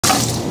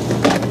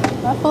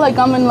I feel like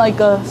I'm in like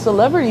a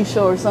celebrity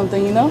show or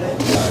something, you know?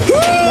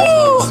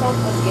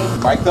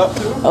 Mic'd up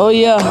too? Oh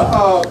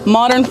yeah.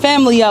 Modern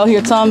Family out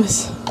here,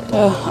 Thomas.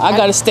 I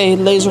gotta stay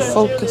laser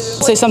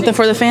focused. Say something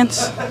for the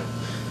fans?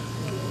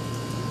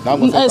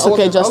 It's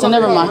okay, Justin,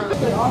 never mind.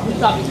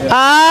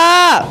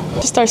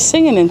 Just start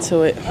singing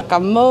into it.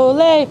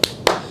 Guacamole,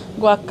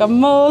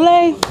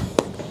 guacamole.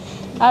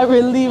 I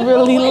really,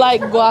 really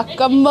like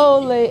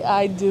guacamole.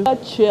 I do. A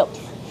chip.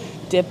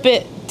 Dip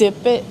it,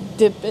 dip it,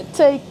 dip it,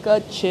 take a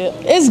chip.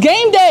 It's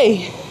game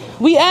day.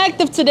 We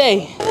active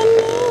today.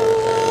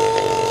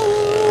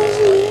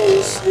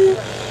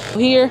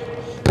 Here,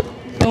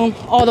 boom,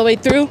 all the way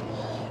through.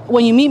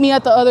 When you meet me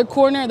at the other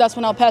corner, that's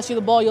when I'll pass you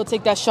the ball. You'll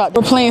take that shot.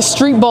 We're playing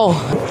street ball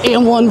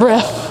in one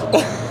breath.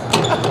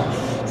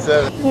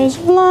 There's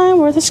a line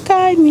where the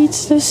sky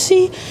meets the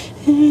sea,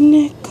 and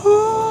it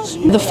goes.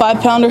 The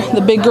 5-pounder,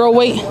 the big girl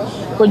weight.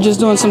 We're just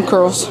doing some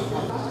curls.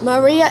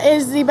 Maria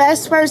is the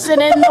best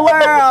person in the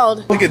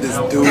world. Look at this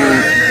dude.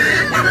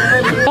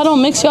 I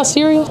don't mix y'all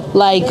cereal.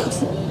 Like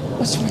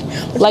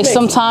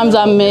sometimes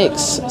I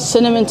mix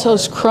Cinnamon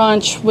Toast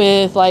Crunch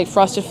with like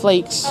Frosted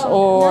Flakes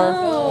or.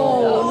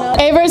 No.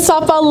 Averett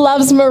softball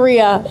loves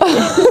Maria.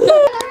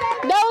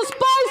 No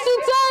spicy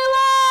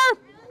Taylor.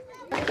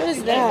 What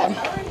is that?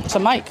 It's a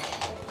mic.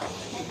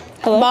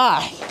 Hello?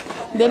 Bye.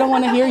 They don't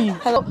want to hear you.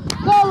 Hello.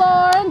 Go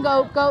Lauren,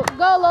 go, go,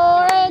 go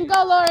Lauren,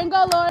 go Lauren,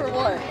 go Lauren. For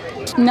what?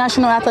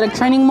 National Athletic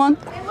Training Month.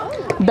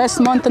 Best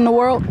month in the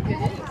world.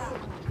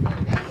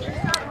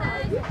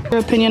 Your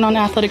opinion on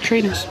athletic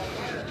trainers?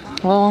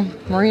 Well,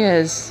 Maria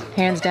is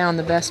hands down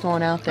the best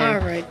one out there.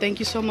 All right, thank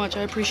you so much.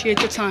 I appreciate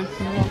your time.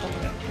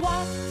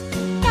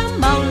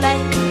 Guacamole,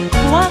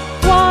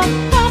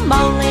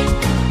 guacamole,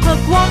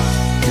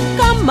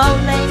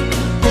 guacamole,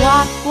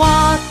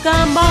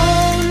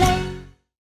 guacamole.